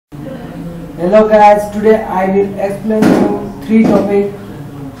Hello guys, today I will explain you three topics.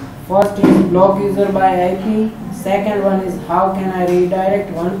 First is block user by IP. Second one is how can I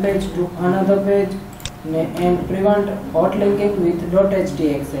redirect one page to another page and prevent hotlinking with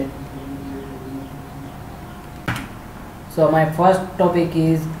 .htaccess. So my first topic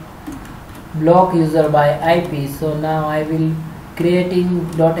is block user by IP. So now I will creating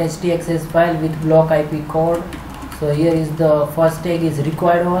 .htaccess file with block IP code. So here is the first tag is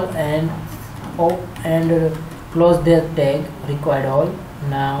required all and close that tag required all.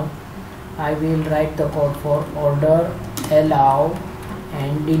 Now I will write the code for order, allow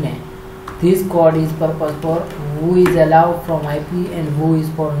and deny. This code is purpose for who is allowed from IP and who is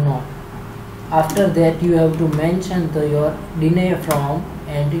for not. After that you have to mention your deny from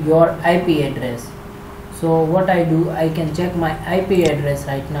and your IP address. So what I do, I can check my IP address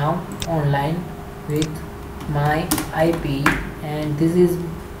right now online with my IP, and this is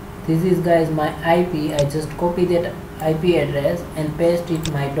guys my IP. I just copy that IP address and paste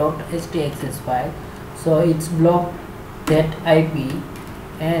it my .htaccess file, so it's blocked that IP.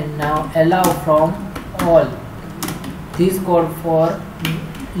 And now allow from all. This code for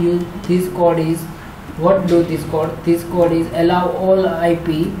you, this code is what do this code is allow all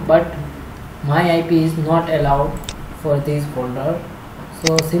IP, but my IP is not allowed for this folder.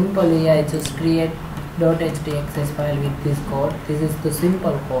 So simply I just create .htaccess file with this code. This is the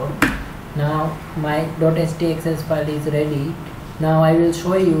simple code. Now my .htaccess file is ready. Now I will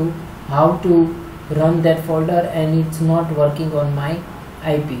show you how to run that folder, and it's not working on my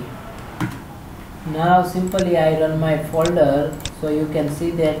IP. Now simply I run my folder, so you can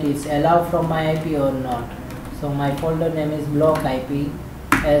see that it's allowed from my IP or not. So my folder name is block IP.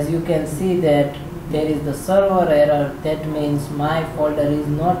 As you can see that there is the server error. That means my folder is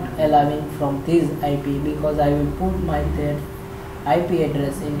not allowing from this IP, because I will put my that IP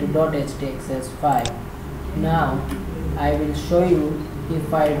address into .htaccess file. Now I will show you,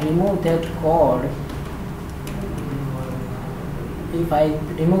 if I remove that code,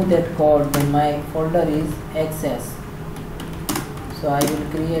 then my folder is access. So I will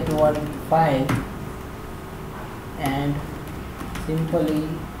create one file and simply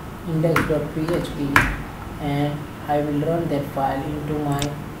index.php, and I will run that file into my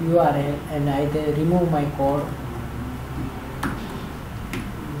URL, and I remove my code.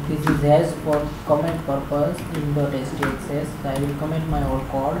 This is as for comment purpose in .htaccess. So I will comment my old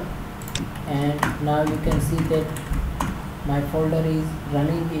code, and now you can see that my folder is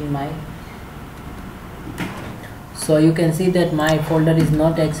running in my. So you can see that my folder is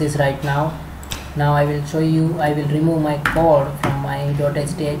not accessed right now. Now I will show you, I will remove my code from my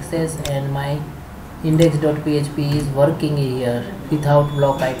 .htaccess, and my index.php is working here without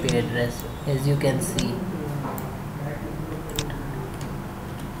block IP address, as you can see.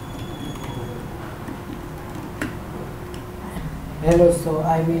 Hello, so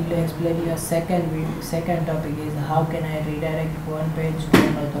I will explain you a second topic is how can I redirect one page to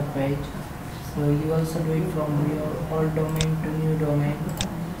another page. So you also do it from your old domain to new domain.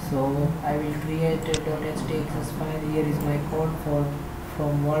 So I will create a .htaccess file. Here is my code from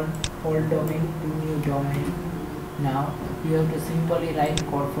old domain to new domain. Now you have to simply write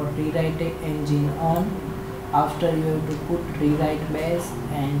code for rewrite engine on. After you have to put rewrite base,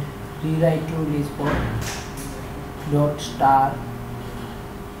 and rewrite tool is for .star.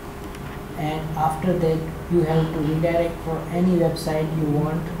 And after that you have to redirect for any website you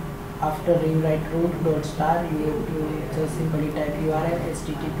want. After rewrite root .star, you have to just simply type URL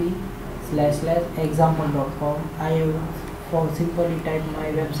http://example.com. I have simply type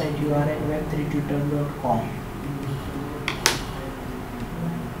my website URL web3tutor.com.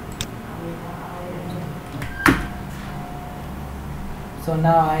 So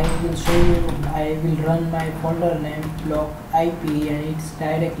now I will show you, I will run my folder name block IP, and it's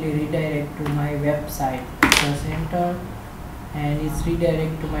directly redirect to my website. Just enter, and it's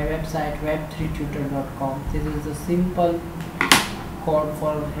redirect to my website web3tutor.com. This is the simple code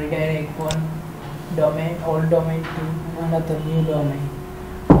for redirect one domain, old domain to another new domain.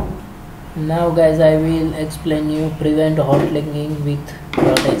 Now guys, I will explain you prevent hotlinking with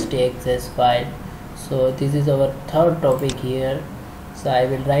 .htaccess file. So this is our third topic here. So I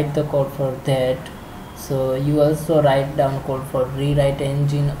will write the code for that. So you also write down code for rewrite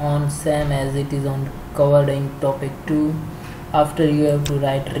engine on, same as it is on covered in topic 2. After you have to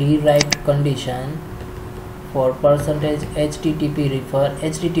write rewrite condition for %HTTP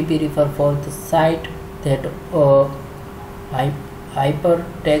refer for the site that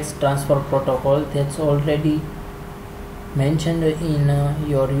hypertext transfer protocol that's already mentioned in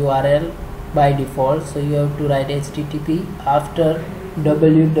your URL by default. So you have to write HTTP. After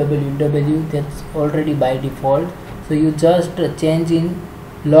www, that's already by default. So you just change in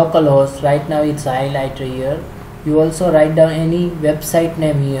localhost. Right now it's highlighted here. You also write down any website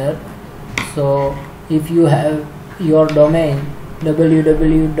name here. So if you have your domain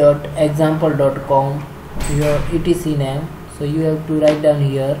www.example.com, your etc name, so you have to write down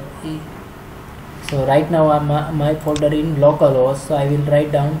here. So right now my folder in localhost, so I will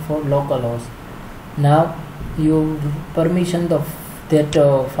write down for localhost. Now you permission that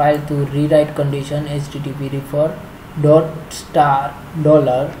file to rewrite condition http refer $$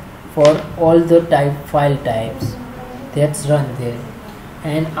 for all the file types. That's run there.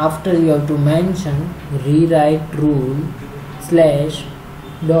 And after you have to mention rewrite rule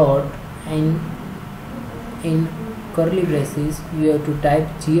 / dot, and in curly braces you have to type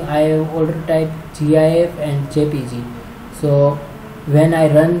I have already typed GIF and JPG. So when I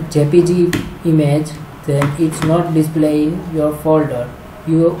run JPG image, then it's not displaying your folder.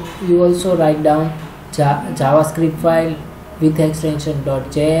 You also write down JavaScript file with extension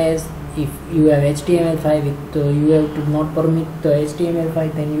 .js. If you have HTML file with you have to not permit the HTML file,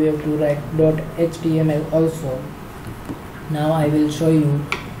 then you have to write .html also. Now I will show you.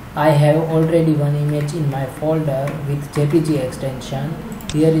 I have already one image in my folder with JPG extension.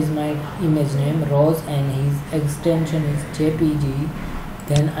 Here is my image name Rose and his extension is JPG.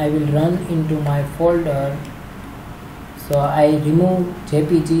 Then I will run into my folder. So I remove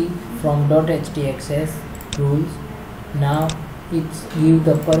JPG from .htaccess rules. Now it's give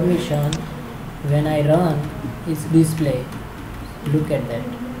the permission. When I run, it's display. Look at that.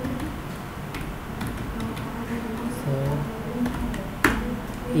 So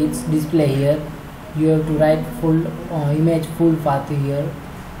it's display here. You have to write full image full path here.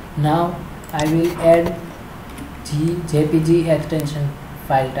 Now I will add JPG extension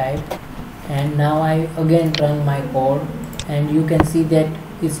file type, and now I again run my code, and you can see that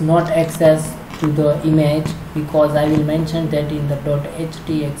it's not access to the image because I will mention that in the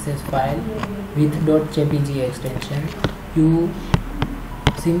 .htaccess file with .jpg extension. You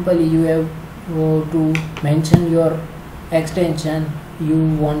have to mention your extension you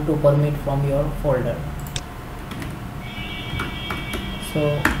want to permit from your folder.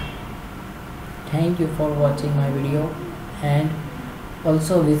 So thank you for watching my video, and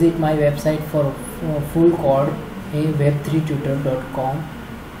also visit my website for full code web3tutor.com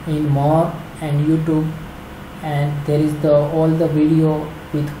in more and YouTube, and there is all the video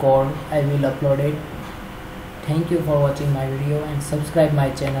with code I will upload it. Thank you for watching my video, and subscribe my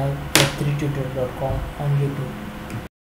channel web3tutor.com on YouTube.